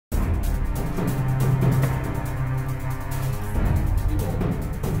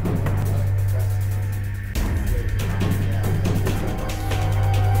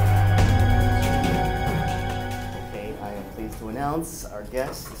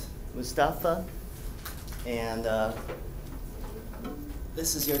guest, Mustafa, and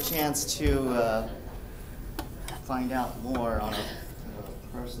this is your chance to find out more on a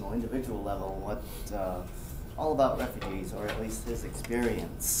personal, individual level what all about refugees, or at least his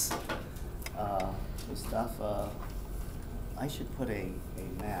experience. Mustafa, I should put a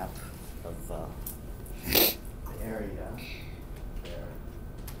map of the area there.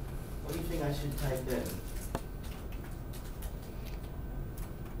 What do you think I should type in?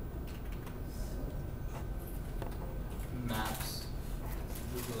 Maps.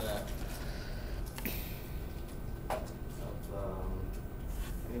 Google that.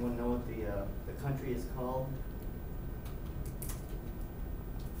 Anyone know what the country is called?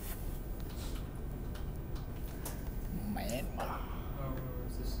 Myanmar.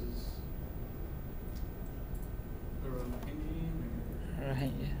 This is the Rohingyan.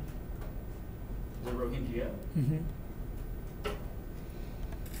 Rohingya. The Rohingya. Mm-hmm.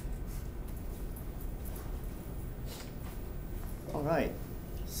 All right.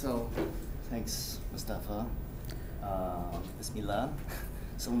 So, thanks, Mustafa. Bismillah.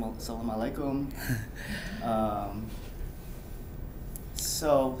 Salam alaikum.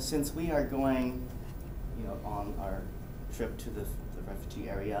 So, since we are going, on our trip to the refugee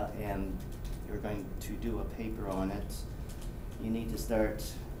area, and you're going to do a paper on it, you need to start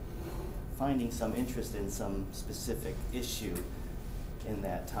finding some interest in some specific issue in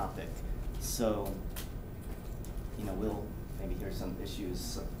that topic. So, we'll maybe hear some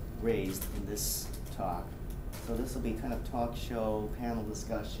issues raised in this talk. So this will be kind of talk show, panel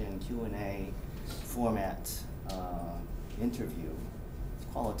discussion, Q&A format interview,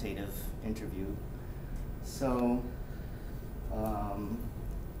 qualitative interview. So,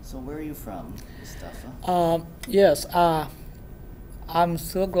 so where are you from, Mustafa? Yes, I'm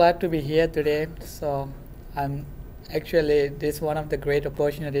so glad to be here today. So this is one of the great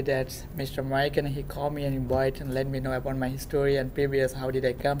opportunity that Mr. Mike and he called me and invited and let me know about my history and previous how did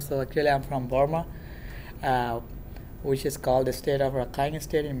I come. So actually I'm from Burma, which is called the state of Rakhine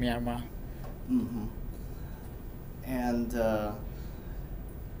State in Myanmar. Mm-hmm. And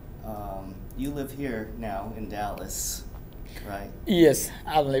you live here now in Dallas, right? Yes,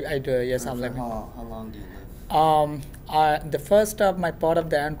 I do. Yes, I'm living. How long do you live? The first of my part of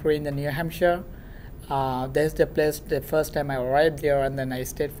the entry in the New Hampshire. That's the place. The first time I arrived there, and then I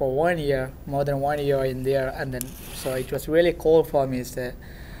stayed for 1 year, more than 1 year in there, and then so it was really cold for me.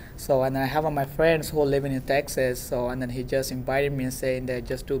 So and I have my friends who live in Texas. So and then he just invited me and saying that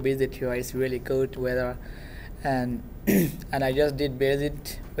just to visit here. It's really good weather, and and I just did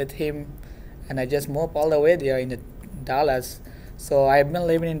visit with him, and I just moved all the way there in Dallas. So I've been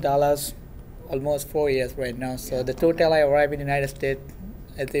living in Dallas almost 4 years right now. So the total I arrived in the United States,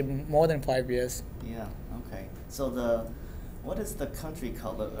 I think more than 5 years. Yeah. Okay. So what is the country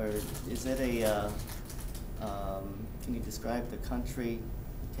called, or is it a? Can you describe the country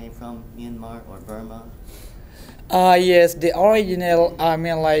it came from, Myanmar or Burma? Yes, the original.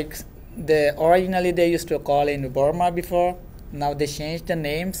 Originally they used to call it Burma before. Now they changed the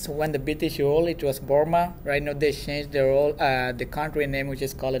names. When the British ruled, it was Burma. Right now they changed the country name, which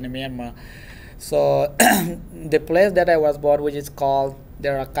is called in Myanmar. So the place that I was born, which is called the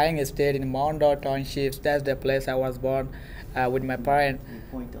Rakhine State in Mondo Townships, that's the place I was born with my parents. Can you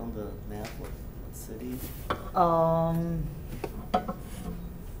point on the map what city?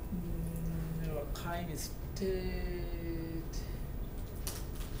 Rakhine State.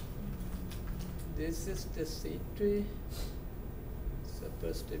 This is the city.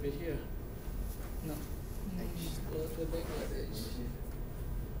 Supposed to be here. No. Close to Bangladesh.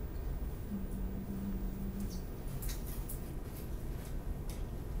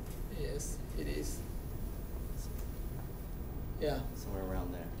 Yes, it is. Yeah. Somewhere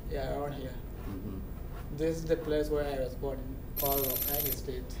around there. Yeah, around here. Mm-hmm. This is the place where I was born, called Rakhine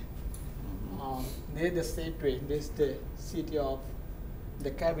State. Mm-hmm. This is the state. This is the city of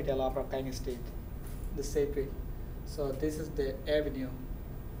the capital of Rakhine State, the state. So this is the avenue.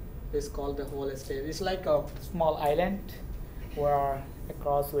 It's called the whole state. It's like a small island where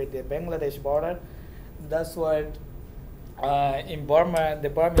across with the Bangladesh border. That's what in Burma, the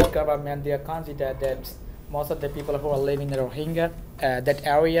Burmese government, they consider that most of the people who are living in Rohingya, that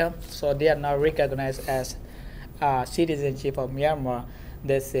area, so they are now recognized as citizenship of Myanmar.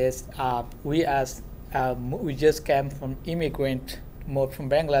 This is we just came from immigrant, moved from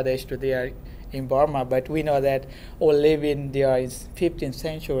Bangladesh to there in Burma, but we know that we live in there is 15th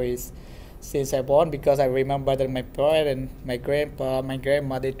centuries since I born, because I remember that my parents, my grandpa, my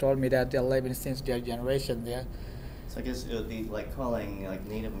grandmother told me that they're living since their generation there. So I guess it would be like calling like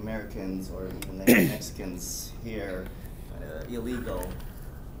Native Americans or even Native Mexicans here illegal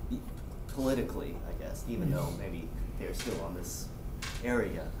politically, I guess, even though maybe they're still on this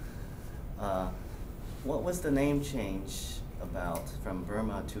area. What was the name change about from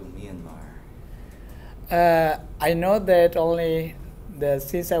Burma to Myanmar? I know that only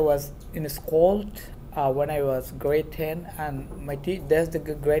since I was in school when I was grade 10, and that's the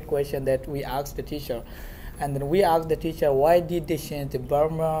great question that we asked the teacher. And then we asked the teacher, why did they change the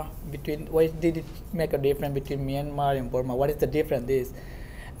Burma why did it make a difference between Myanmar and Burma? What is the difference is?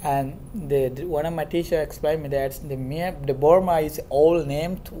 And one of my teachers explained me that the Burma is all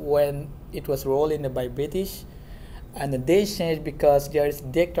named when it was ruled in by British, and they changed because there is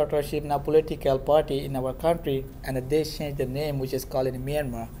dictatorship now political party in our country, and they changed the name, which is called in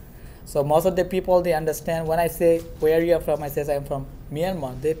Myanmar. So most of the people, they understand when I say where you are from, I say I'm from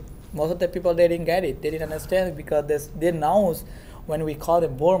Myanmar. Most of the people, they didn't get it. They didn't understand it because they know when we call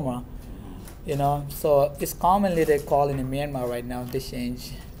it Burma, you know. So it's commonly they call in Myanmar right now. They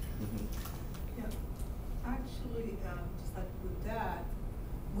change. Yeah, actually, just like with that,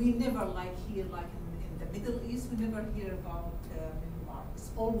 we never like here, like in the Middle East, we never hear about Myanmar. It's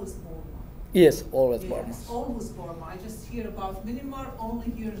always Burma. Yes, always Yeah, Burma. it's always Burma. I just hear about Myanmar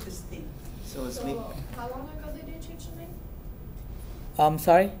only here in the state. So it's How long ago did they change the name? I'm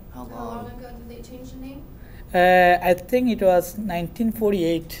sorry? how How long long? ago did they change the name? I think it was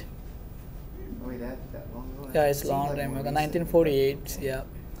 1948. Wait, that long ago? Yeah, it's Seems long like time more ago. recent. 1948, yeah.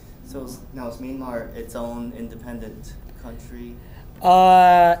 So now is Myanmar its own independent country?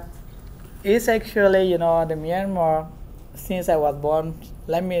 It's actually, you know, the Myanmar, since I was born,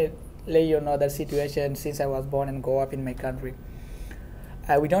 let me let you know the situation since I was born and grew up in my country.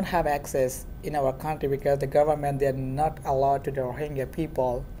 We don't have access in our country because the government, they're not allowed to the Rohingya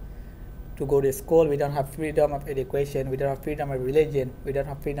people to go to school. We don't have freedom of education. We don't have freedom of religion. We don't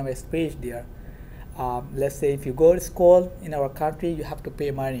have freedom of speech there. Let's say if you go to school in our country, you have to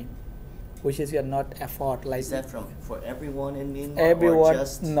pay money, which is you are not afford. Like Is that for everyone in Myanmar everyone? or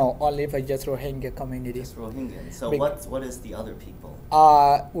just No, only for just Rohingya community. just Rohingyan? So Bec- what is the other people?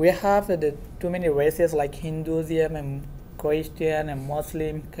 We have too many races like Hinduism and Christian and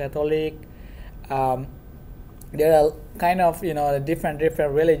Muslim, Catholic. There are kind of, you know, different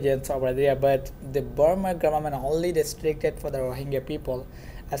religions over there, but the Burma government only restricted for the Rohingya people.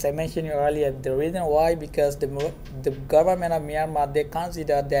 As I mentioned earlier, the reason why, because the government of Myanmar, they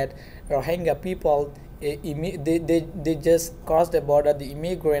consider that Rohingya people, they just cross the border, the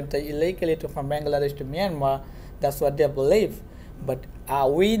immigrant illegally from Bangladesh to Myanmar. That's what they believe. But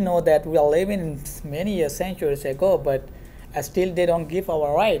we know that we are living many years, centuries ago, but still they don't give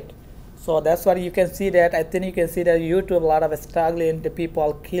our right. So that's why you can see that. I think you can see that YouTube, a lot of struggling, the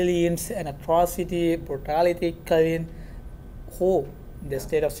people killings and atrocity, brutality, killing, the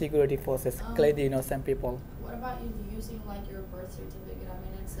state of security forces, killing the innocent people. What about you using like your birth certificate? I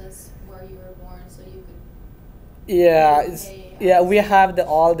mean, it says where you were born, so you could. Yeah, Okay, we have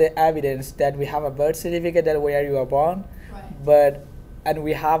all the evidence that we have a birth certificate that where you are born, Right. and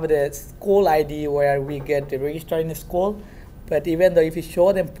we have the school ID where we get registered in the school. But even though if you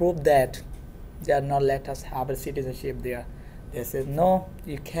show them proof that, they are not let us have a citizenship there. They say no,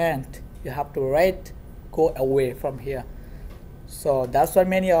 you can't. You have to go away from here. So that's why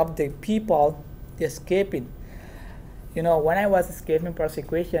many of the people they're escaping. You know, when I was escaping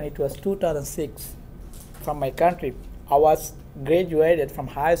persecution, it was 2006 from my country. I was graduated from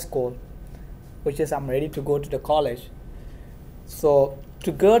high school, which is I'm ready to go to the college. So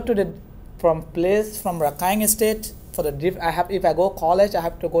to go to from Rakhine State if I go college, I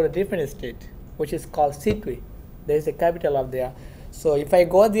have to go to different state, which is called Sitwe. There is a capital of there. So if I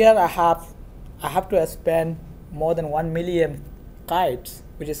go there, I have to spend more than 1 million kites,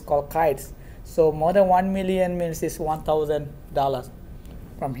 which is called kites. So more than 1 million means it's $1,000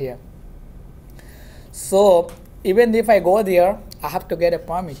 from here. So even if I go there, I have to get a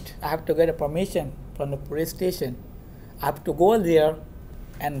permit. I have to get a permission from the police station. I have to go there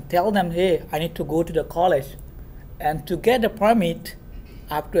and tell them, hey, I need to go to the college. And to get a permit,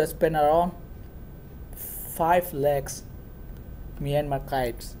 I have to spend around 5 lakhs Myanmar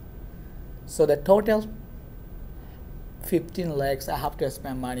kites. So the total 15 lakhs I have to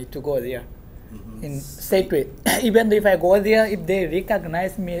spend money to go there. Mm-hmm. In Sitwe. Even if I go there, if they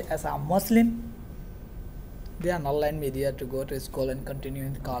recognize me as a Muslim, they are not letting me there to go to school and continue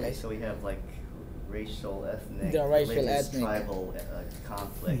in college. Okay, so we have like racial, ethnic, The racial, religious, ethnic. tribal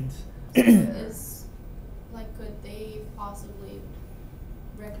conflict. Is like, could they possibly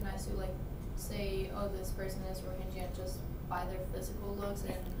recognize you, like say, oh, this person is Rohingya just by their physical looks,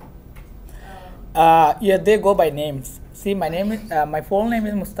 and Yeah, they go by names. See, my name is my full name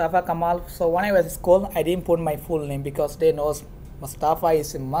is Mustafa Kamal. So when I was in school, I didn't put my full name because they know Mustafa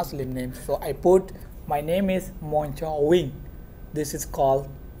is a Muslim name. So I put my name is Monchawin. This is called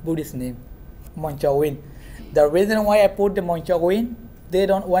Buddhist name, Monchawin. The reason why I put the Monchawin, they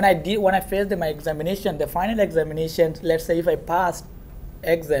don't. When I faced my examination, the final examination. Let's say if I passed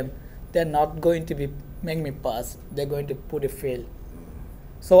exam, they're not going to make me pass. They're going to put a fail.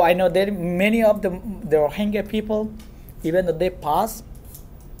 So I know that many of the Rohingya people, even though they pass,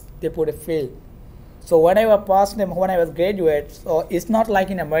 they put a fail. So when I was passed them, when I was graduate, so it's not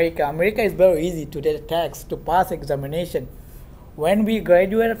like in America. America is very easy to get a tax to pass examination. When we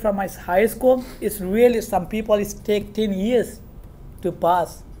graduated from my high school, it's really some people it take 10 years to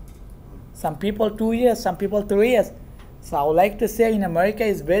pass. Some people 2 years, some people 3 years. So I would like to say in America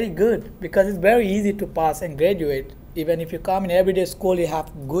is very good because it's very easy to pass and graduate. Even if you come in everyday school, you have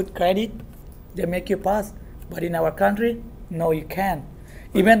good credit, they make you pass. But in our country, no, you can't.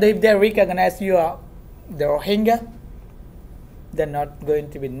 Even if they recognize you are the Rohingya, they're not going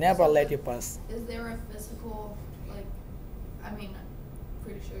to be never let you pass. Is there a physical, like, I mean, I'm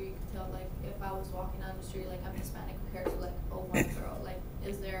pretty sure you can tell, like, if I was walking down the street, like, I'm Hispanic compared to, like, a white girl, like,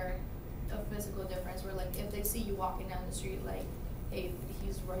 is there a physical difference where, like, if they see you walking down the street, like, hey,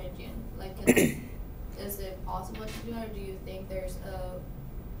 he's Rohingyan, like, is it possible to do that, or do you think there's a...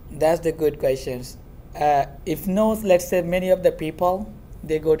 That's the good questions. If no, let's say many of the people,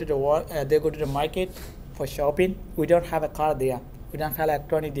 they go to the market for shopping. We don't have a car there. We don't have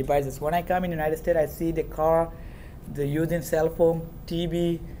electronic devices. When I come in the United States, I see the car, the using cell phone,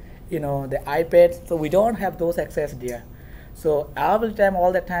 TV, the iPad. So we don't have those access there. So all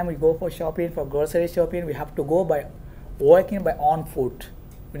the time we go for shopping, for grocery shopping, we have to go by walking by on foot.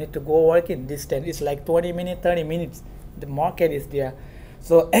 We need to go working distance. It's like 20 minutes, 30 minutes. The market is there.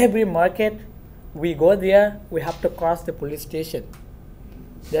 So every market, we go there, we have to cross the police station.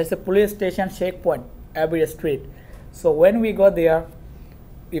 There's a police station checkpoint every street. So when we go there,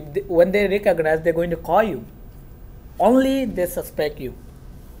 when they recognize, they're going to call you. Only they suspect you.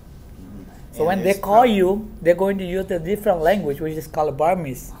 So when they call you, they're going to use a different language, which is called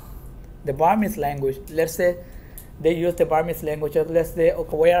Burmese. The Burmese language. Let's say they use the Burmese language. Let's say,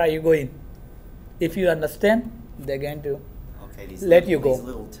 okay, where are you going? If you understand, they're going to let you go. These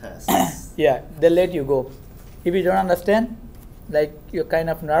little tests. Yeah, they let you go. If you don't understand, like you're kind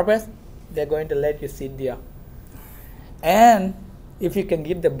of nervous, they're going to let you sit there. And if you can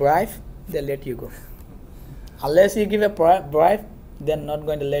give the bribe, they let you go. Unless you give a bribe, they're not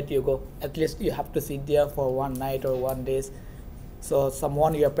going to let you go. At least you have to sit there for one night or 1 day. So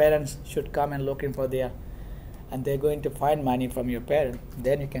your parents should come and looking for there. And they're going to find money from your parents.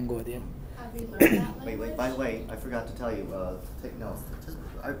 Then you can go there. Have you learned that language? Wait, by the way, I forgot to tell you, take notes.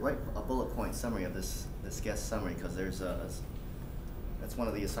 I write a bullet point summary of this guest summary because that's one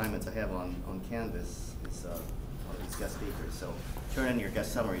of the assignments I have on Canvas is one of these guest speakers. So turn in your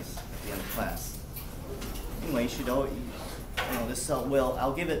guest summaries at the end of class. Anyway, you should know this.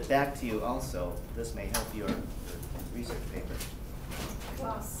 I'll give it back to you also. This may help your research paper.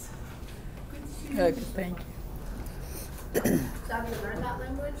 Class. Good to see you. Okay, thank you. So have you learned that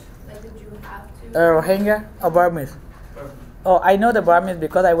language? Like, did you have to? Rohingya or Burmese? Oh, I know the Burmese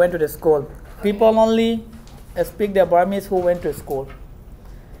because I went to the school. People only speak the Burmese who went to school.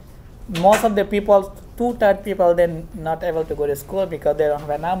 Most of the people, 2/3 people, they're not able to go to school because they don't have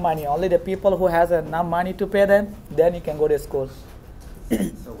enough money. Only the people who has enough money to pay them, then you can go to school.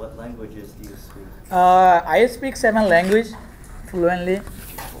 So what languages do you speak? I speak 7 languages fluently.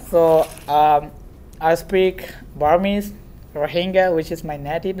 So I speak Burmese, Rohingya, which is my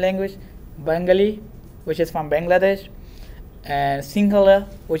native language, Bengali, which is from Bangladesh, and Sinhala,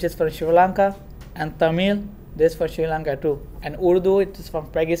 which is from Sri Lanka, and Tamil, this for Sri Lanka too, and Urdu, it is from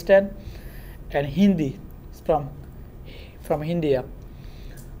Pakistan, and Hindi is from India.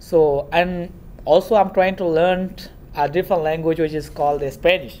 So, and also I'm trying to learn a different language which is called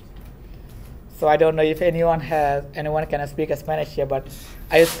Spanish. So I don't know if anyone can speak Spanish here, but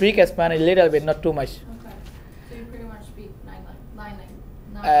I speak Spanish a little bit, not too much. Okay. So you pretty much speak nine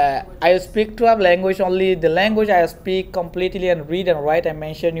I languages. speak 12 language only. The language I speak completely and read and write, I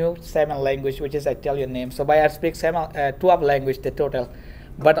mention you 7 language, which is Italian name. So I speak 12 language, the total.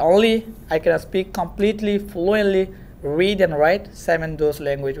 But only I can speak completely, fluently, read and write 7 those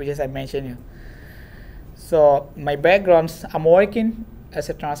language, which is I mention you. So my backgrounds, I'm working as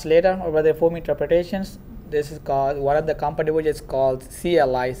a translator over the film interpretations. This is called, one of the company which is called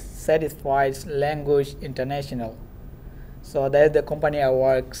CLI, Certified Language International. So that is the company I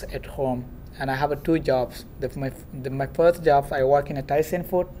work at home. and I have two jobs. My first job, I work in a Tyson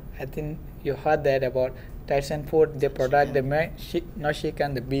food. I think you heard that about Tyson food. They product not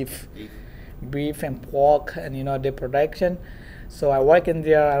chicken, the beef and pork, and the production. So I work in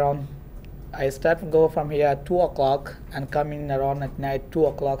there around. I start to go from here at 2 o'clock and come in around at night 2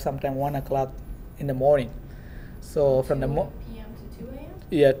 o'clock, sometime 1 o'clock in the morning. So from the 2 p.m. to 2 a.m.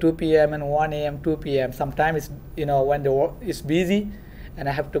 Yeah, 2 p.m. and 1 a.m. 2 p.m. Sometimes when the work is busy, and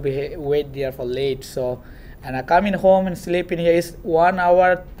I have to wait there for late. So, and I come in home and sleep in here. It's 1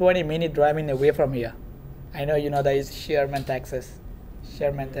 hour 20-minute driving away from here. I know that is Sherman, Texas.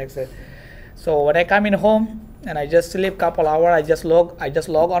 So when I come in home and I just sleep couple hours, I just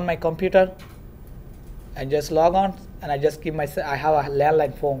log on my computer and just log on, and I just give myself. I have a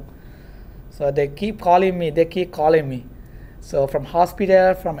landline phone, so they keep calling me. So from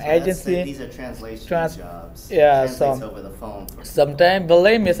hospital, from agency. These are translation jobs. Yeah, Translates over the phone. Sometimes,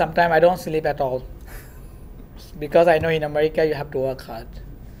 believe me, sometimes I don't sleep at all, because I know in America you have to work hard.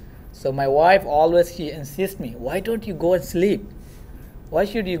 So my wife always, she insists me, why don't you go and sleep? Why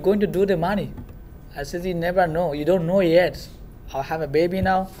should you going to do the money? I said, you never know. You don't know yet. I'll have a baby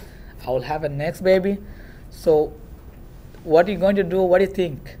now. I will have a next baby. So what are you going to do? What do you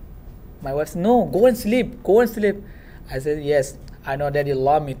think? My wife said, no, go and sleep. I said, yes, I know that you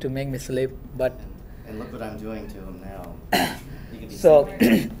love me to make me sleep, but... And look what I'm doing to him now. You can be So,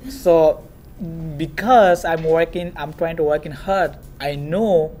 sleeping. so because I'm trying to work in hard, I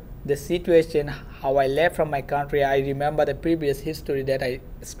know the situation, how I left from my country. I remember the previous history that I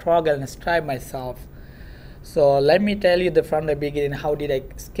struggled and strive myself. So let me tell you from the beginning, how did I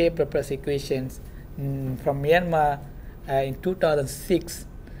escape the persecutions from Myanmar in 2006.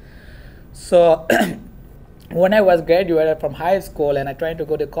 So when I was graduated from high school and I tried to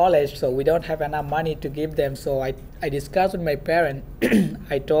go to college, so we don't have enough money to give them. So I discussed with my parents.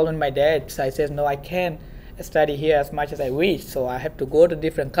 I told my dad, so I said, no, I can't study here as much as I wish. So I have to go to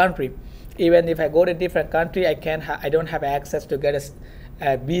different country. Even if I go to different country, I don't have access to get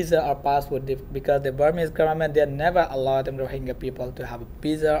a visa or passport, because the Burmese government, they never allow them Rohingya people to have a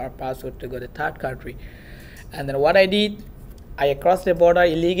visa or passport to go to third country. And then what I did, I crossed the border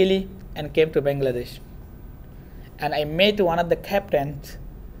illegally and came to Bangladesh. And I met one of the captains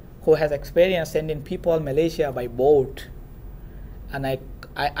who has experience sending people to Malaysia by boat. And I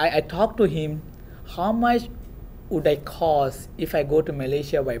talked to him, how much would I cost if I go to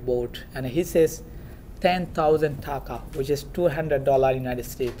Malaysia by boat? And he says 10,000 taka, which is $200 United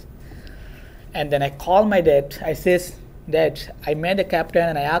States. And then I called my dad. I says, Dad, I met the captain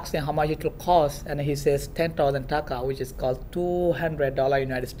and I asked him how much it will cost, and he says 10,000 taka, which is called $200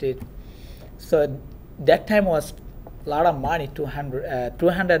 United States. So that time was a lot of money.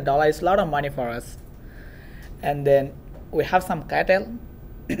 $200 is a lot of money for us. And then we have some cattle,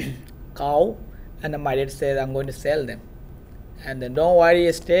 cow, and then my dad said, I'm going to sell them. And then don't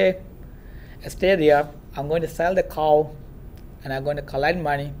worry, stay there. I'm going to sell the cow, and I'm going to collect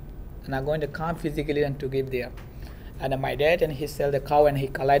money, and I'm going to come physically and to give there. And then my dad, and he sell the cow and he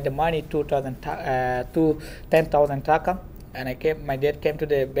collect the money, 10,000 taka. And my dad came to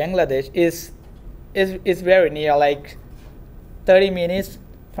the Bangladesh. Is very near, like 30 minutes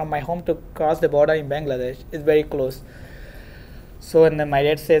from my home to cross the border in Bangladesh. It's very close. So and then my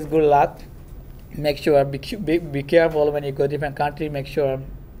dad says, good luck. Make sure, be careful when you go to different country. Make sure,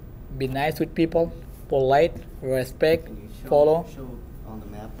 be nice with people, polite, respect, Can you follow. show on the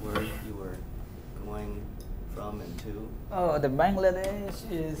map where you were going from and to? Oh, the Bangladesh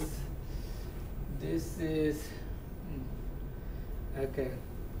this is, okay.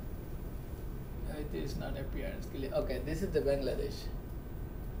 It is not appearance clear. Okay, this is the Bangladesh.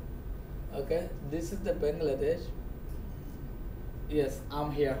 Okay, this is the Bangladesh. Yes,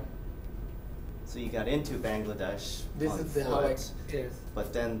 I'm here. So you got into Bangladesh This on is the foot, how I, yes.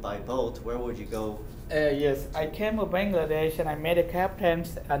 but then by boat, where would you go? Yes, I came to Bangladesh and I met a captain,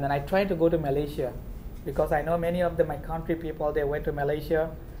 and then I tried to go to Malaysia, because I know many of my country people, they went to Malaysia,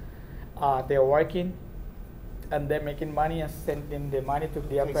 they're working, and they're making money and sending the money to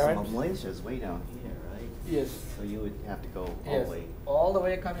their Okay, parents. so Malaysia is way down here, right? Yes. So you would have to go all Yes, the way. all the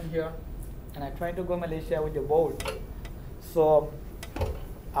way coming here, and I tried to go Malaysia with the boat. So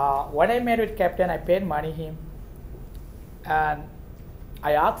when I met with captain, I paid money him, and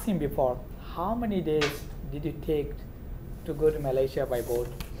I asked him before, how many days did it take to go to Malaysia by boat?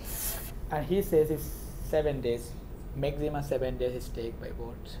 And he says it's 7 days, maximum 7 days it take by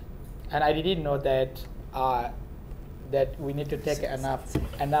boat. And I didn't know that that we need to take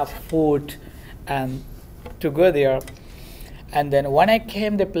enough food and to go there. And then when I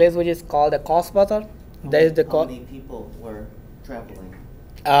came the place which is called the Cosbatar, there is the How many people were traveling?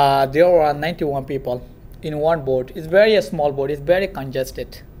 There were 91 people in one boat. It's very a small boat. It's very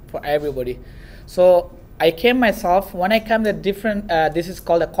congested for everybody. So I came myself. When I came to different, this is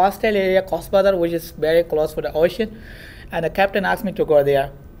called the coastal area, Coast which is very close to the ocean. And the captain asked me to go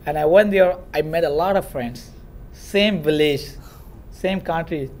there. And I went there. I met a lot of friends. Same village, same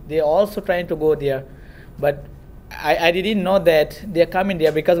country. They're also trying to go there. But I didn't know that they're coming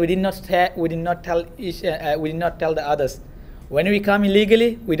there because we did not tell the others. When we come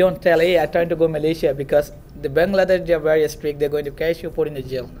illegally, we don't tell, hey, I'm trying to go Malaysia, because the Bangladesh, they're very strict. They're going to catch you, put in the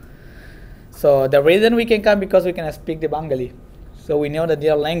jail. So the reason we can come because we can speak the Bengali. So we know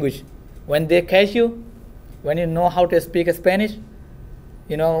their language. When they catch you, when you know how to speak Spanish,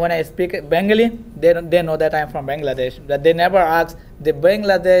 when I speak Bengali, they know that I'm from Bangladesh. But they never ask the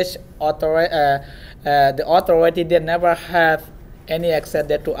Bangladesh the authority. They never have any access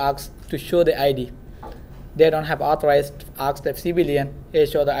there to ask to show the ID. They don't have authorized to ask the civilian, hey,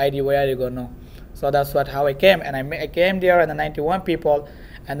 show the ID, where are you going? No. So that's how I came. And I came there, and the 91 people,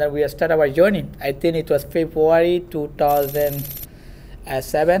 and then we started our journey. I think it was February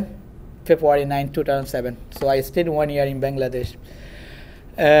 2007, February 9, 2007. So I stayed 1 year in Bangladesh.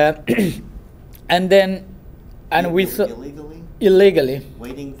 And we saw illegally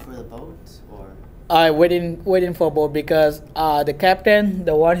waiting for the boat, or waiting for a boat, because the captain,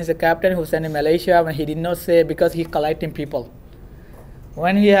 he's a captain who sent in Malaysia, when he did not say, because he's collecting people.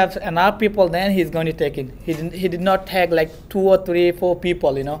 When he has enough people, then he's going to take it. He did not take like 2 or 3, 4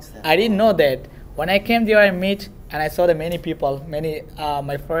 people. I didn't know that. When I came there, I met and I saw the many people,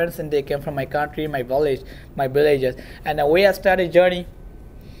 my friends, and they came from my country, my villages, and the way I started journey.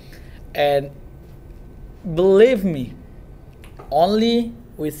 And believe me, only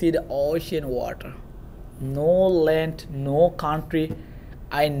we see the ocean water, no land, no country.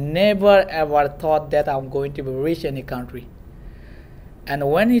 I never ever thought that I'm going to reach any country. And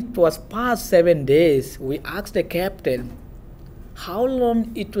when it was past 7 days, we asked the captain, how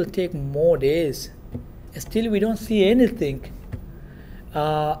long it will take more days? Still we don't see anything.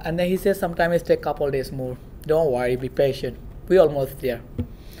 And then he said sometimes it take a couple days more. Don't worry, be patient. We're almost there.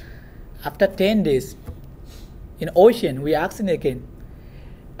 After 10 days, in ocean, we asked him again,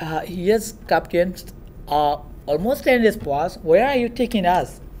 yes, Captain, almost 10 days passed. Where are you taking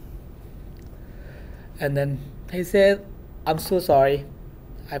us? And then he said, I'm so sorry.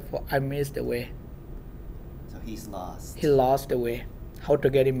 I missed the way. So he's lost. He lost the way. How to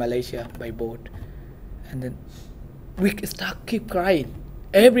get in Malaysia by boat. And then we keep crying.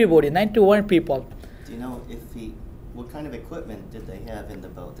 Everybody, 91 people. Do you know what kind of equipment did they have in the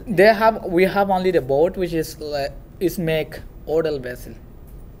boat? We have only the boat, which is make wooden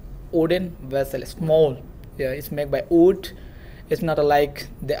vessel, small. Yeah, it's made by wood. It's not like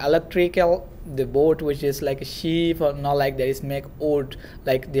the electrical, the boat which is like a ship, or not like that. It's made wood,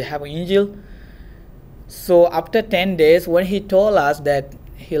 like they have an engine. So after 10 days, when he told us that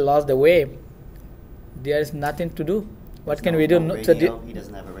he lost the way, there is nothing to do. What can we do? No radio? He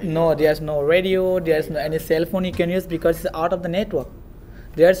doesn't have a radio? No, there's no radio, there's no any cell phone he can use because it's out of the network.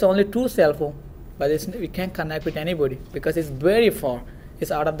 There's only 2 cell phones, but we can't connect with anybody because it's very far.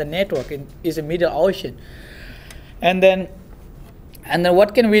 It's out of the network. It's a middle ocean. And then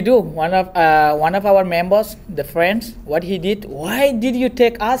what can we do? One of our members, the friends, what he did, why did you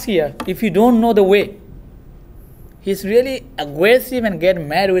take us here if you don't know the way? He's really aggressive and get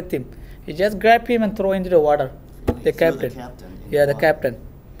mad with him. He just grabbed him and throw into the water. The captain. The captain.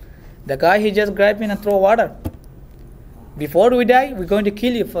 The guy, he just grabbed him and throw water. Before we die, we're going to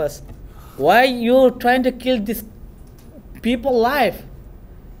kill you first. Why you trying to kill this people life?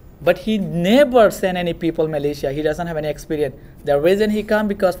 But he never sent any people Malaysia. He doesn't have any experience. The reason he come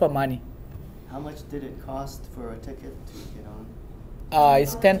because for money. How much did it cost for a ticket to get on?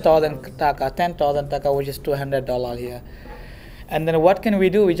 It's 10,000 taka, which is $200 here. And then what can we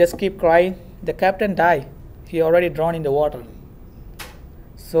do? We just keep crying. The captain died. He already drowned in the water.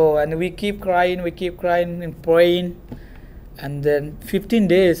 So, and we keep crying and praying. And then 15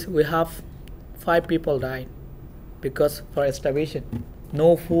 days, we have 5 people died because for starvation.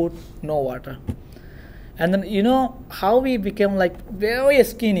 No food, no water. And then how we became like very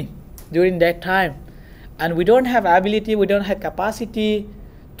skinny during that time. And we don't have ability, we don't have capacity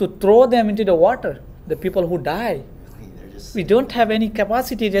to throw them into the water, the people who die. We don't have any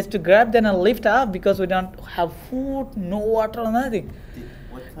capacity just to grab them and lift up because we don't have food, no water, nothing.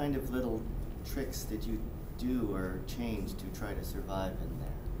 What kind of little tricks did you do or change to try to survive in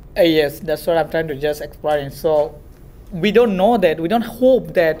there? Yes, that's what I'm trying to just explain. So we don't know that. We don't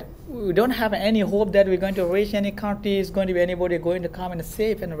have any hope that we're going to reach any country. Is going to be anybody going to come and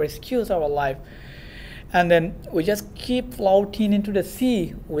save and rescue our life. And then we just keep floating into the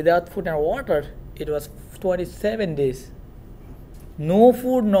sea without food and water. It was 27 days. No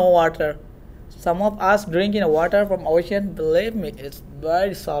food, no water. Some of us drinking water from ocean, believe me, it's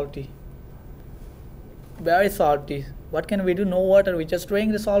very salty. Very salty. What can we do? No water. We just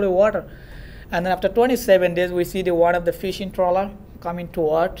drink the salty water. And then after 27 days, we see the one of the fishing trawler coming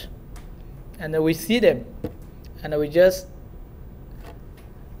toward, and then we see them, and we just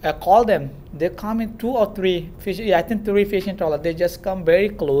call them. They come in 2 or 3 fish. Yeah, I think 3 fishing trawlers. They just come very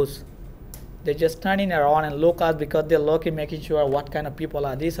close. They just turning around and look us because they're looking, making sure what kind of people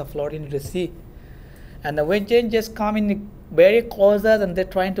are these are floating in the sea. And the Western just come in very close us, and they're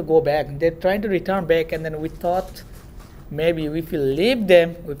trying to go back. They're trying to return back, and then we thought maybe if we leave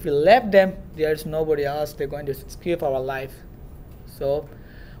them, if we left them, there's nobody else. They're going to escape our life. So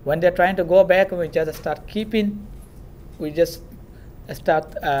when they're trying to go back, we just start keeping. We just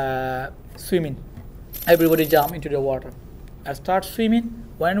start swimming. Everybody jump into the water. I start swimming.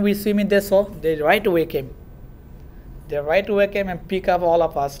 When we swim in this hole, they right away came. They right away came and pick up all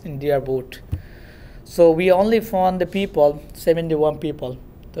of us in their boat. So we only found the people, 71 people.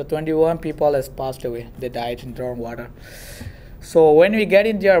 So 21 people has passed away. They died in warm water. So when we get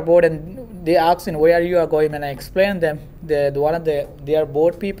in their boat and they ask me where you are going, and I explain them, one of their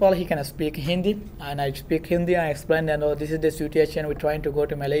boat people, he can speak Hindi, and I speak Hindi, and I explain them, oh, this is the situation, we're trying to go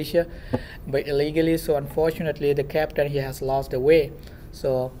to Malaysia, but illegally, so unfortunately the captain, he has lost the way.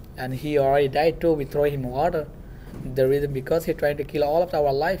 So, and he already died too, we throw him water. The reason because he tried to kill all of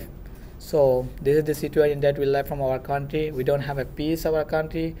our life. So this is the situation that we left from our country. We don't have a peace of our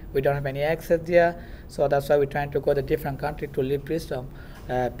country. We don't have any access there. So that's why we're trying to go to different country to live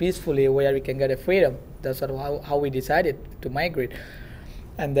peacefully, where we can get a freedom. That's how we decided to migrate.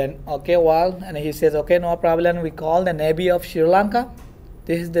 And then, okay, well, and he says, okay, no problem. We call the Navy of Sri Lanka.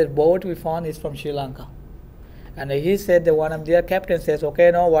 This is the boat we found is from Sri Lanka. And he said that one of their captains says, okay,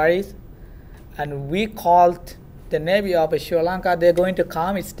 no worries. And we called the Navy of Sri Lanka. They're going to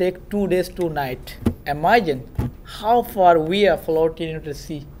come. It takes 2 days, 2 nights. Imagine how far we are floating into the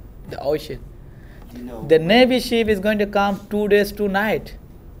sea, the ocean. The Navy ship is going to come 2 days, 2 nights.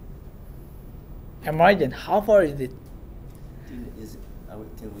 Imagine how far is it?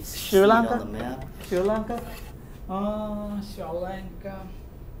 Can we see Sri it Lanka? on the map? Sri Lanka? Sri Lanka.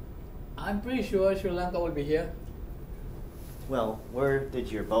 I'm pretty sure Sri Lanka will be here. Well, where did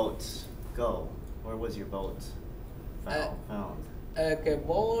your boats go? Where was your boat found? Okay,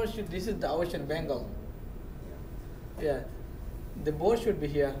 this is the ocean, Bengal. Yeah. The boat should be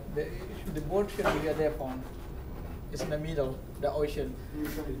here. The boat should be here, they're found. It's in the middle, the ocean. You're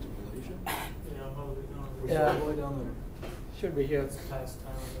trying to Malaysia? Yeah, probably not. We're all the way down there. Should be here. It's past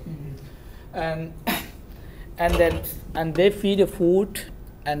time. And they feed the food,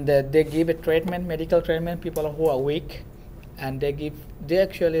 and they give a treatment, medical treatment, people who are weak, and they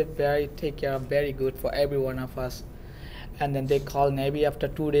actually take care of very good for every one of us. And then they call Navy after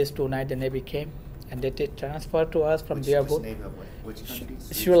 2 days, 2 nights, the Navy came, and they transfer to us from their boat. Which country?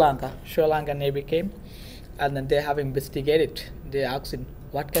 Sri Lanka. Sri Lanka Navy came, and then they have investigated. They asked him,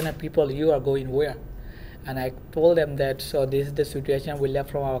 what kind of people you are going where? And I told them that, so this is the situation, we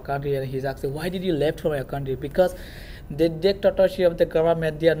left from our country. And he's asking, why did you left from your country? Because the dictatorship of the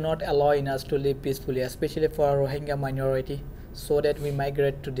government, they are not allowing us to live peacefully, especially for our Rohingya minority, so that we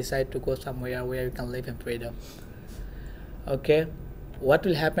migrate to decide to go somewhere where we can live in freedom. Okay, what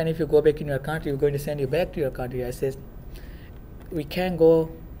will happen if you go back in your country? We're going to send you back to your country. I said, we can't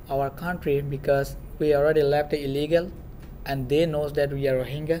go our country because we already left the illegal, and they knows that we are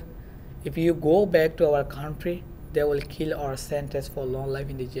Rohingya. If you go back to our country, they will kill or sentence for long life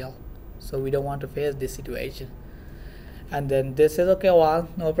in the jail. So we don't want to face this situation. And then they said, okay, well,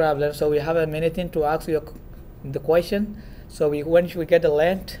 no problem. So we have a minute to ask you the question. So once we get the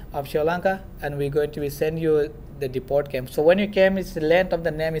land of Sri Lanka, and we're going to send you the deport camp. So when you came, it's the land of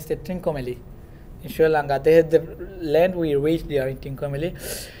the name is the Trincomalee in Sri Lanka. They had the land we reached there in Trincomalee.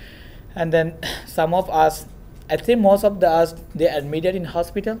 And then some of us, I think most of us, they admitted in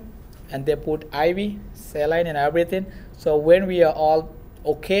hospital, and they put IV, saline, and everything. So when we are all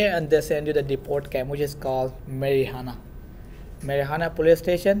okay, and they send you the deport camp, which is called Marihana. Marihana police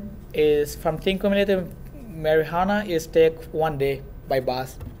station is from Trincomalee to Marihana is take 1 day by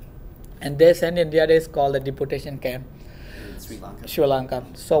bus, and they send in there is called the deportation camp. In Sri Lanka. Sri Lanka.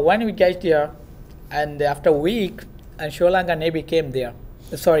 So when we get there, and after a week, and Sri Lanka Navy came there.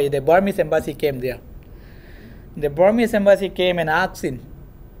 Sorry, the Burmese embassy came there. The Burmese embassy came and asked him.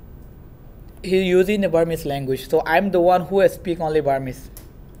 He's using the Burmese language. So I'm the one who speak only Burmese.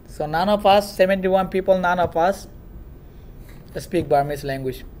 So none of us, 71 people, none of us speak Burmese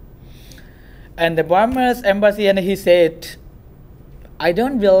language. And the Burmese embassy, and he said, I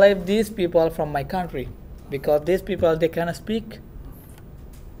don't believe these people from my country because these people, they cannot speak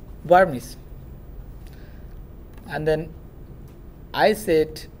Burmese. And then I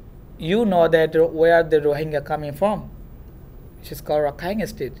said, you know that where the Rohingya coming from, which is called Rakhine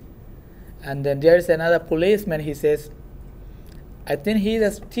State. And then there is another policeman, he says, I think he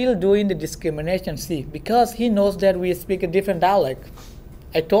is still doing the discrimination, see, because he knows that we speak a different dialect.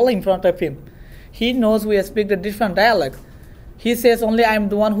 I told him in front of him, he knows we speak a different dialect. He says only I'm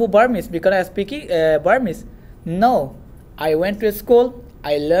the one who Burmese because I speak Burmese. No, I went to school,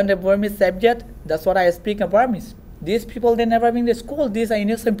 I learned a Burmese subject, that's what I speak in Burmese. These people, they never been to school, these are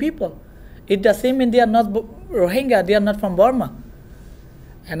innocent people. It doesn't mean they are not Rohingya, they are not from Burma.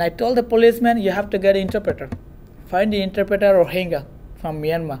 And I told the policeman, you have to get an interpreter. Find the interpreter Rohingya from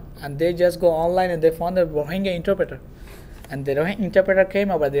Myanmar. And they just go online and they found the Rohingya interpreter. And the Rohingya interpreter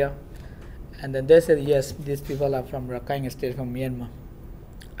came over there. And then they said, yes, these people are from Rakhine State, from Myanmar.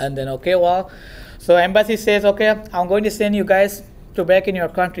 And then, okay, well, so embassy says, okay, I'm going to send you guys to back in your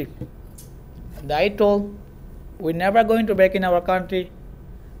country. And I told, we're never going to back in our country.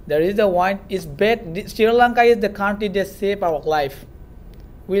 There is the one, is bad. Sri Lanka is the country that saved our life.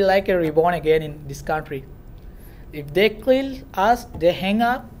 We like a reborn again in this country. If they kill us, they hang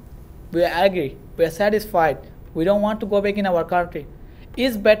up, we are angry, we are satisfied. We don't want to go back in our country.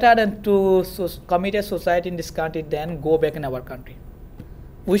 It's better than to commit a suicide in this country than go back in our country.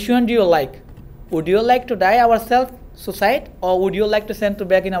 Which one do you like? Would you like to die ourselves, suicide, or would you like to send to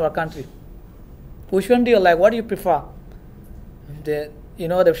back in our country? Which one do you like? What do you prefer? The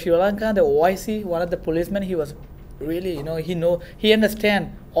Sri Lanka, the OIC, one of the policemen, he was really, he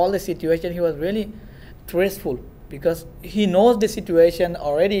understand all the situation. He was really stressful because he knows the situation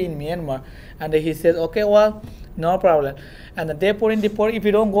already in Myanmar, and he says, okay, well, no problem. And they put in the report, if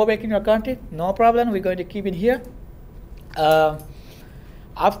you don't go back in your country, no problem, we're going to keep it here.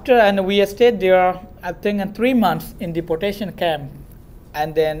 And we stayed there, I think, in 3 months in deportation camp.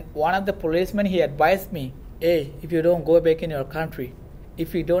 And then one of the policemen, he advised me, hey, if you don't go back in your country,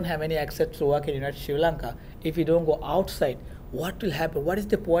 if you don't have any access to work in Sri Lanka, if you don't go outside, what will happen? What is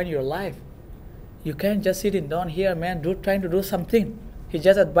the point in your life? You can't just sit down here, man, trying to do something. He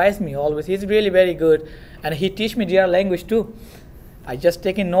just advised me always. He's really very good. And he teach me their language too. I just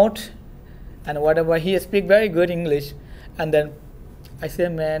take a note, and whatever, he speak very good English. And then I say,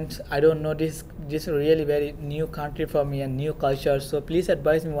 man, I don't know, this is really very new country for me and new culture, so please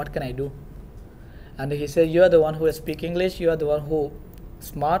advise me, what can I do? And he said, you are the one who speak English, you are the one who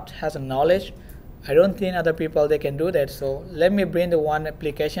smart, has a knowledge. I don't think other people, they can do that, so let me bring the one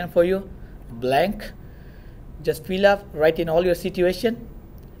application for you, blank. Just fill up, write in all your situation,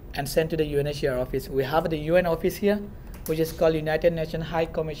 and send to the UNHCR office. We have the UN office here, which is called United Nations High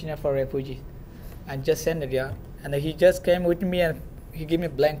Commissioner for Refugees. And just send it there. And he just came with me and he gave me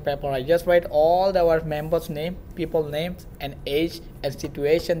blank paper. I just write all our members' name, people names, and age and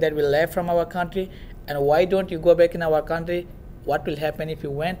situation that we left from our country, and why don't you go back in our country? What will happen if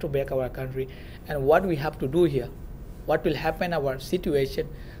you went to back our country, and what we have to do here? What will happen our situation?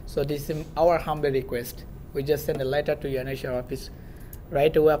 So this is our humble request. We just sent a letter to UNHCR office.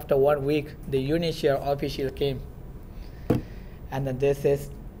 Right away after 1 week, the UNHCR official came. And then they says,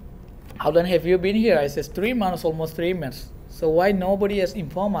 how long have you been here? I says, 3 months, almost 3 months. So why nobody has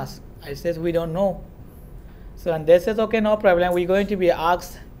informed us? I says, we don't know. So and they says, okay, no problem. We're going to be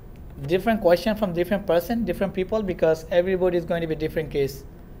asked different question from different person, different people, because everybody is going to be different case.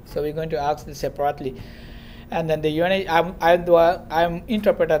 So we're going to ask this separately. And then the UNHCR, I'm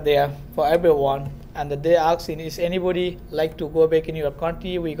interpreter there for everyone. And they asking, is anybody like to go back in your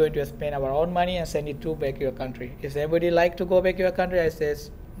country? We're going to spend our own money and send it to back your country. Is anybody like to go back your country?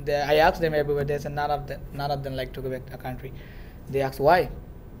 I asked them everywhere. They said none of them like to go back to the country. They asked why?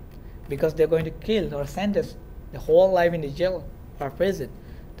 Because they're going to kill or sentence the whole life in the jail or prison.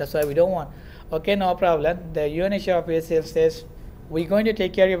 That's why we don't want. Okay, no problem. The UNHCR official says, we're going to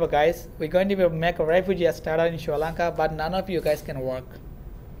take care of you guys. We're going to make a refugee starter in Sri Lanka, but none of you guys can work.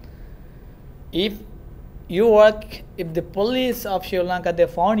 If you work, if the police of Sri Lanka, they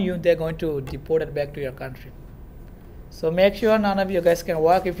found you, they're going to deport it back to your country. So make sure none of you guys can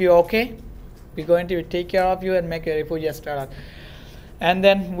work. If you're okay, we're going to take care of you and make a refugee starter. And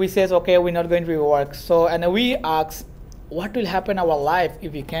then we says, okay, we're not going to work. So, and we ask, what will happen in our life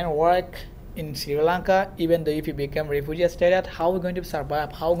if we can't work in Sri Lanka, even though if you become refugee status, how are we going to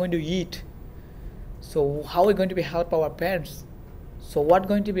survive? How are we going to eat? So how are we going to be help our parents? So what's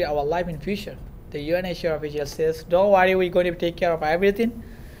going to be our life in future? The UNHCR official says, don't worry, we're going to take care of everything.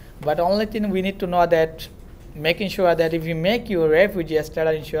 But only thing we need to know that, making sure that if we make you a refugee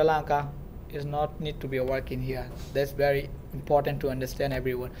status in Sri Lanka, is not need to be working here. That's very important to understand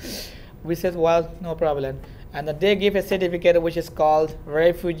everyone. We said, well, no problem. And then they give a certificate which is called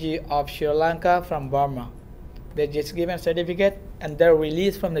Refugee of Sri Lanka from Burma. They just give a certificate and they're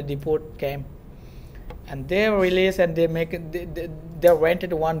released from the deport camp. And they're released and they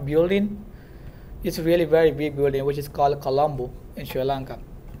rented one building. It's a really very big building which is called Colombo in Sri Lanka.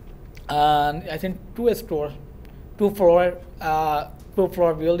 And I think two floor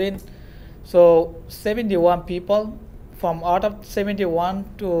building. So 71 people. From out of 71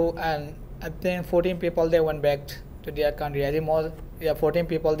 to, and I think 14 people, they went back to their country. I think 14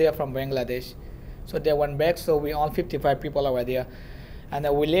 people there from Bangladesh. So they went back, so we all 55 people over there. And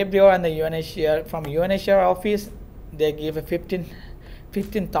then we lived there, and the UNHCR, from UNHCR office, they give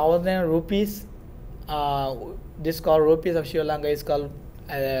 15,000 rupees. This called rupees of Sri Lanka is called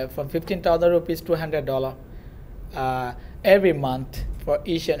from 15,000 rupees to $100 every month for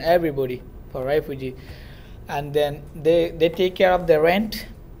each and everybody, for refugee. And then they take care of the rent.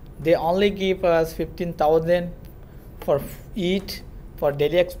 They only give us 15,000 for eat, for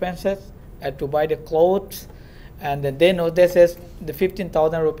daily expenses, to buy the clothes, and then they know this is the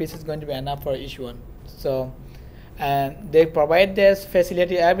 15,000 rupees is going to be enough for each one. So, and they provide this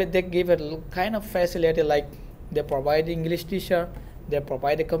facility. They give a kind of facility like they provide English teacher, they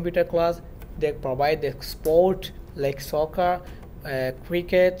provide the computer class, they provide the sport like soccer,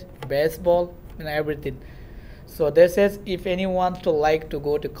 cricket, baseball, and everything. So this is if anyone to like to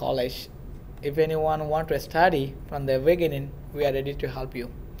go to college, if anyone want to study from the beginning, we are ready to help you.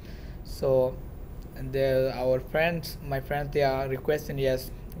 So our friends, my friends, they are requesting, yes,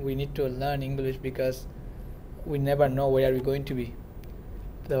 we need to learn English because we never know where we're going to be.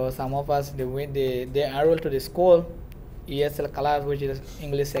 So some of us, they enroll to the school, ESL class, which is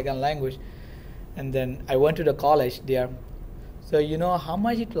English second language, and then I went to the college there. So you know how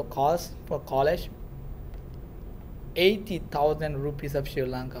much it will cost for college? 80,000 rupees of Sri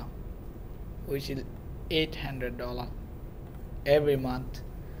Lanka, which is $800 every month.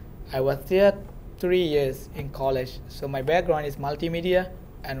 I was there 3 years in college. So my background is multimedia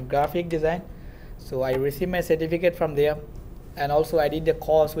and graphic design. So I received my certificate from there, and also I did the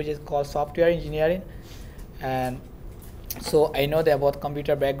course which is called software engineering. And so I know about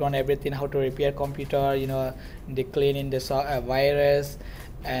computer background, everything, how to repair computer, you know, the cleaning the virus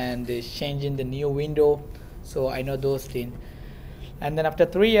and the changing the new window. So I know those things. And then after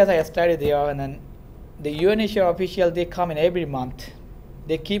 3 years I studied there, and then the UNHCR official, they come in every month.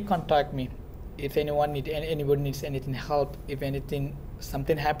 They keep contact me. If anybody needs anything help, if anything,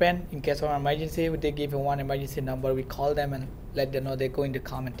 something happen, in case of emergency, they give one emergency number. We call them and let them know they're going to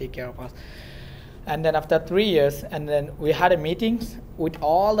come and take care of us. And then after 3 years, and then we had a meetings with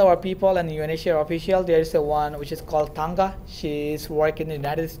all our people and UNHCR official. There is a one which is called Tanga. She is working in the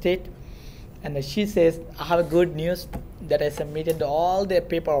United States. And she says, I have good news that I submitted all the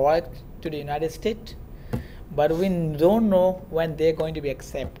paperwork to the United States, but we don't know when they're going to be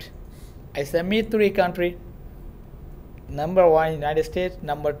accepted. I submit 3 countries, number 1 United States,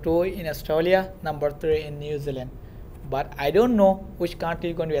 number 2 in Australia, number 3 in New Zealand. But I don't know which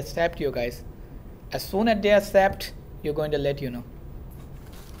country is going to accept you guys. As soon as they accept, you're going to let you know.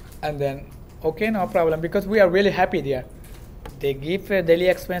 And then, okay, no problem, because we are really happy there. They give daily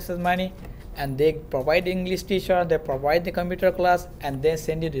expenses money, and they provide the English teacher, they provide the computer class, and they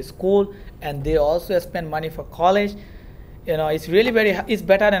send you to school, and they also spend money for college. You know, it's really it's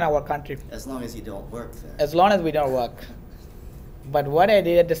better than our country. As long as you don't work there. As long as we don't work. But what I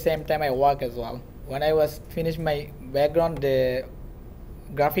did at the same time, I work as well. When I was finished my background, the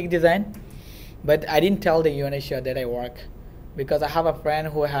graphic design, but I didn't tell the UNHCR that I work, because I have a friend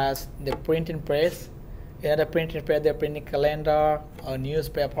who has the printing press. You know, the printing press, they're printing calendar or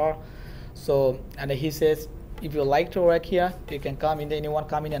newspaper. So, and he says, if you like to work here, you can come in. Anyone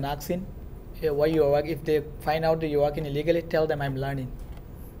come in and ask him, why you work. If they find out that you're working illegally, tell them I'm learning.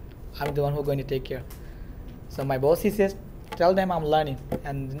 I'm the one who's going to take care. So my boss, he says, tell them I'm learning.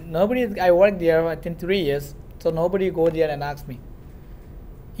 And I worked there, I think 3 years, so nobody go there and ask me.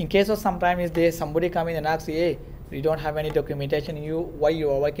 In case of sometimes if somebody come in and ask you, hey, you don't have any documentation, why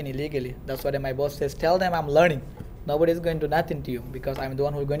you are working illegally? That's what my boss says, tell them I'm learning. Nobody's going to do nothing to you, because I'm the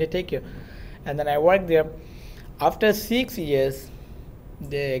one who's going to take you. And then I worked there. After 6 years,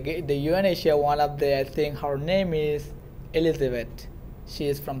 the UNHCR, one of the, I think her name is Elizabeth. She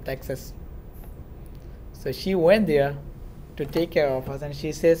is from Texas. So she went there to take care of us, and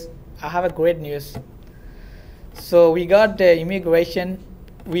she says, I have a great news. So we got the immigration,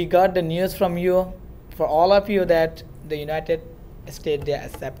 we got the news from you, for all of you, that the United States, they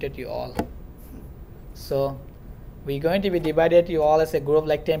accepted you all. So we're going to be divided you all as a group,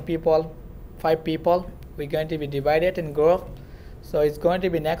 like 10 people. 5 people. We're going to be divided in group. So it's going to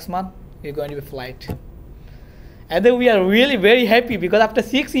be next month. We're going to be flight. And then we are really very happy because after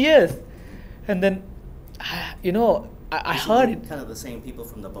 6 years, and then, I Is it heard it. kind of the same people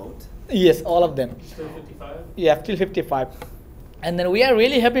from the boat? Yes, all of them. Still 55? Yeah, still 55. And then we are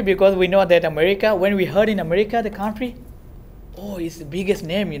really happy because we know that America, when we heard in America, the country, it's the biggest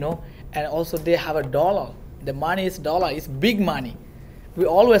name, and also they have a dollar. The money is dollar, it's big money. We're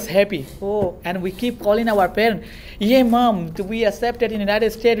always happy. And we keep calling our parents, yeah, mom, we accepted in the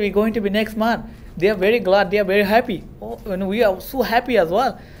United States, we're going to be next month. They are very glad, they are very happy. And we are so happy as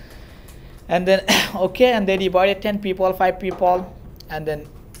well. And then, and they divided 10 people, 5 people, and then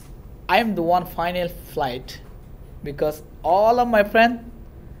I'm the one final flight because all of my friends,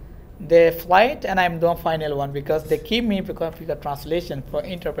 they flight and I'm the final one because they keep me because of the translation for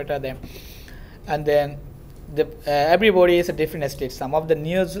interpreter them. And then everybody is a different state. Some of the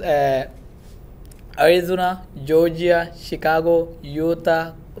news, Arizona, Georgia, Chicago,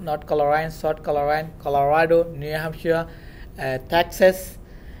 Utah, North Carolina, South Carolina, Colorado, New Hampshire, Texas.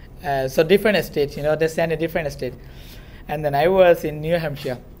 So different states, they send a different state. And then I was in New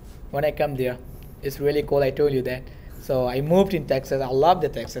Hampshire when I come there. It's really cool, I told you that. So I moved in Texas. I love the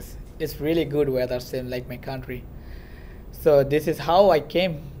Texas. It's really good weather, same like my country. So this is how I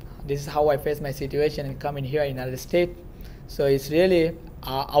came. This is how I faced my situation and coming here in United States. So it's really,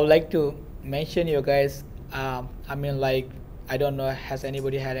 I would like to mention you guys, I don't know, has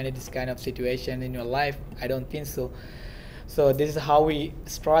anybody had any this kind of situation in your life? I don't think so. So this is how we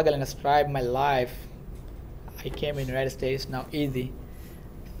struggle and strive my life. I came in the United States, now easy.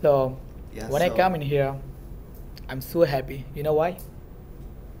 So when I come in here, I'm so happy. You know why?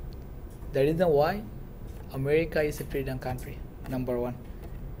 The reason why America is a freedom country, number 1.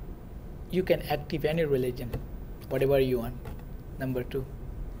 You can active any religion, whatever you want. Number 2,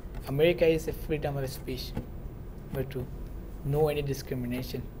 America is a freedom of speech. Number 2, no any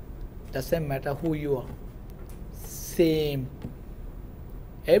discrimination. Doesn't matter who you are. Same.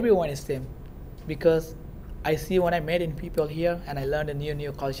 Everyone is same. Because I see when I met in people here and I learned a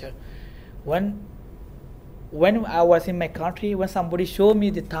new culture. When I was in my country, when somebody showed me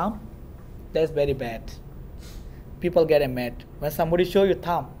the thumb, that's very bad. People get mad. When somebody show you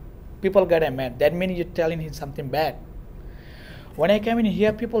thumb, people get mad. That means you're telling him something bad. When I came in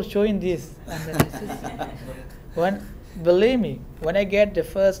here, people showing this. And then believe me, when I get the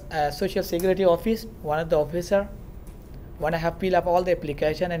first Social Security office, one of the officer, when I have filled up all the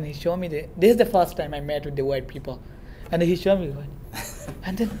application and he showed me this is the first time I met with the white people. And he showed me,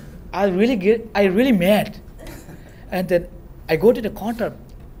 and then I really mad. And then I go to the counter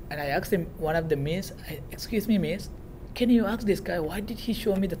and I asked him, one of the miss, excuse me, miss, can you ask this guy, why did he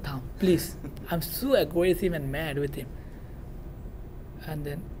show me the thumb? Please. I'm so aggressive and mad with him. And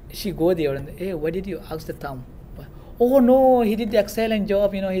then she go there and, hey, why did you ask the thumb? Oh no, he did the excellent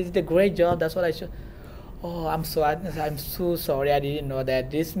job, he did a great job, that's what I should. Oh, I'm so sorry, I didn't know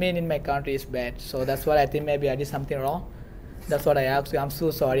that. This man in my country is bad. So that's what I think maybe I did something wrong. That's what I asked you. I'm so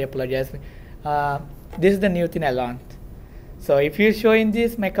sorry, apologize. This is the new thing I learned. So if you're showing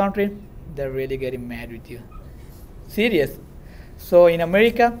this, my country, they're really getting mad with you. Serious. So in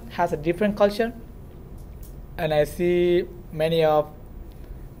America, has a different culture. And I see many of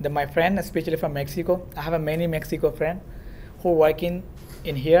my friends, especially from Mexico. I have many Mexico friends who are working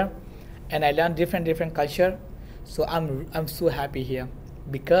in here. And I learned different culture. So I'm so happy here.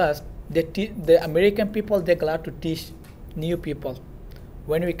 Because the American people, they're glad to teach new people.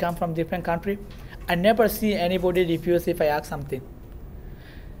 When we come from different country, I never see anybody refuse if I ask something.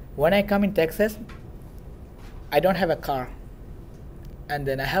 When I come in Texas, I don't have a car. And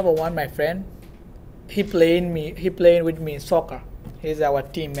then I have my friend, he playing with me soccer. He's our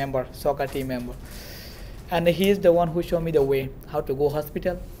team member, soccer team member. And he's the one who showed me the way, how to go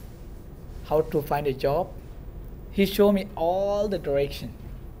hospital, how to find a job. He showed me all the direction.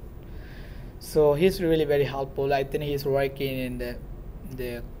 So he's really very helpful. I think he's working in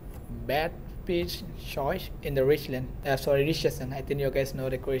the Baptist Church in the Richardson. I think you guys know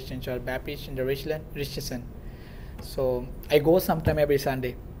the Christian Church, Baptist in the Richardson. So I go sometime every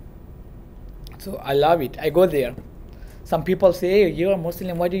Sunday. So I love it. I go there. Some people say, hey, you're a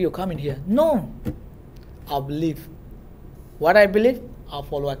Muslim, why do you come in here? No, I believe. What I believe, I'll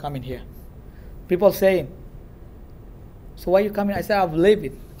follow, I come in here. People saying, so why you coming? I say, I believe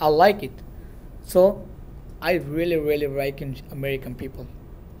it, I like it. So I really like American people.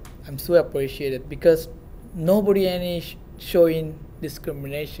 I'm so appreciated because nobody any showing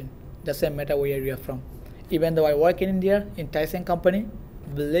discrimination. Doesn't matter where you are from. Even though I work in India, in Tyson company,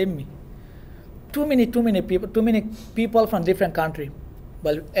 believe me, too many people from different country.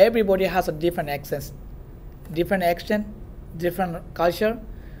 but everybody has a different accent, different culture,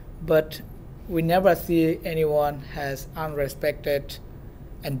 but we never see anyone has unrespected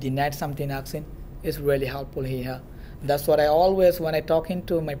and denied something accent. It's really helpful here. That's what I always, when I talk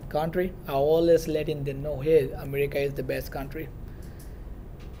into my country, I always letting them know, hey, America is the best country.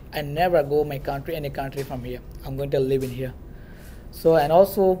 I never go my country, any country from here. I'm going to live in here. So, and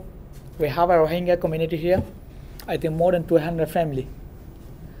also, we have a Rohingya community here. I think more than 200 family.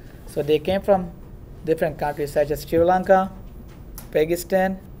 So they came from different countries such as Sri Lanka,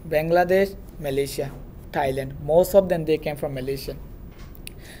 Pakistan, Bangladesh, Malaysia, Thailand. Most of them, they came from Malaysia.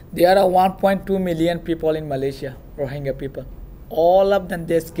 There are 1.2 million people in Malaysia, Rohingya people. All of them,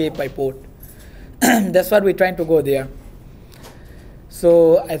 they escape by boat. That's why we're trying to go there.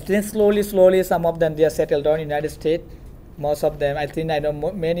 So I think slowly, some of them, they are settled down in the United States. Most of them, I think I know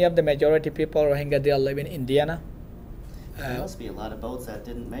many of the majority people, Rohingya, they are living in Indiana. There must be a lot of boats that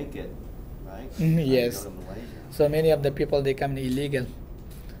didn't make it, right? Yes. Go to Malaysia. So many of the people, they come illegal.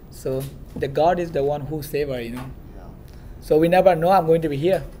 So the God is the one who save us, Yeah. So we never know I'm going to be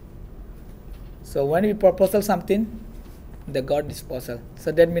here. So when we proposal something, the God disposal.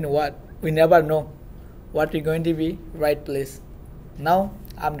 So that means what? We never know what we're going to be right place. Now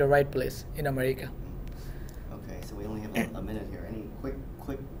I'm the right place in America. Okay, so we only have a minute here. Any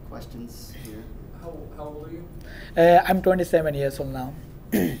quick questions here? How old are you? I'm 27 years old now.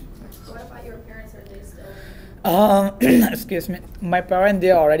 What about your parents? Are they still? Excuse me. My parents,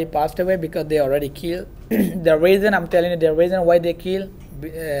 they already passed away because they already killed. The reason I'm telling you, the reason why they killed,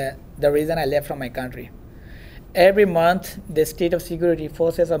 the reason I left from my country. Every month, the state of security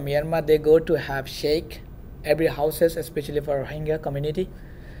forces of Myanmar, they go to have shake every houses, especially for Rohingya community.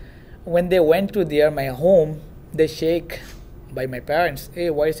 When they went to my home, they shake by my parents.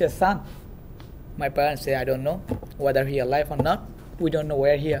 Hey, where is your son? My parents say, I don't know whether he alive or not. We don't know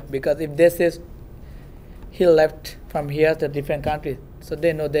where he is, because if they say he left from here to different countries, so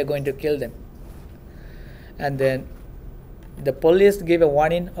they know they're going to kill them. And then the police give a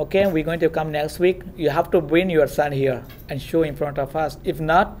warning, okay, we're going to come next week. You have to bring your son here and show in front of us. If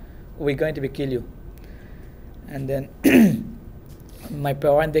not, we're going to kill you. And then my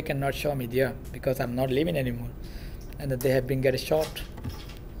parents, they cannot show me there because I'm not living anymore. And they have been getting shot,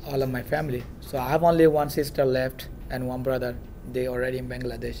 all of my family. So I have only one sister left and one brother. They already in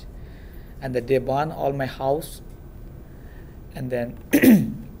Bangladesh. And they burn all my house. And then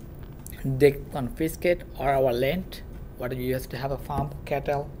they confiscate all our land. What we used to have a farm,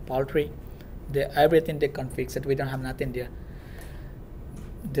 cattle, poultry, everything they confiscate. We don't have nothing there.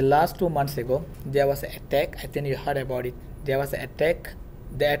 The last 2 months ago, there was an attack. I think you heard about it. There was an attack.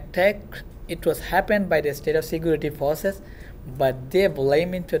 The attack, it was happened by the state of security forces, but they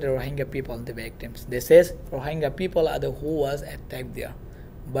blame it to the Rohingya people, the victims. They says Rohingya people are the who was attacked there.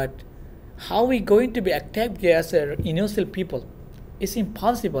 But how we going to be attacked there as innocent people? It's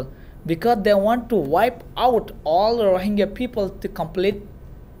impossible, because they want to wipe out all the Rohingya people to complete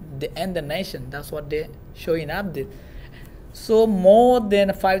the end the nation. That's what they're showing up there. So more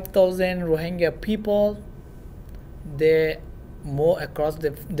than 5,000 Rohingya people, they move across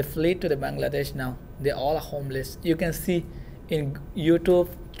the fleet to the Bangladesh now. They're all homeless. You can see in YouTube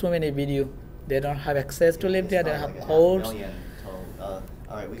too many videos. They don't have access to live there. They don't have homes.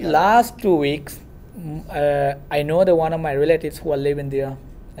 Last 2 weeks, I know that one of my relatives who are living there,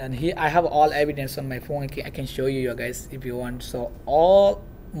 and I have all evidence on my phone. I can show you guys if you want. So all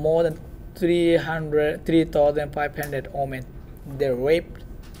more than 3,500 women, they raped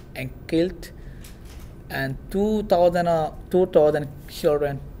and killed, and 2,000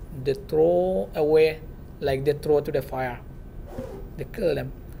 children, they throw away, like they throw to the fire. They kill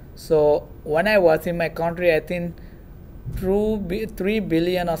them. So when I was in my country, I think 3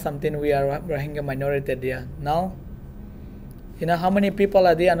 billion or something, we are Rohingya minority there. Now, you know how many people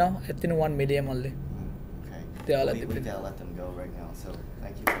are there now? I think 1 million only. Okay. They all We gotta let them go right now. So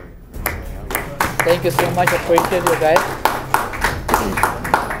thank you for staying out. Thank you so much. I appreciate you guys.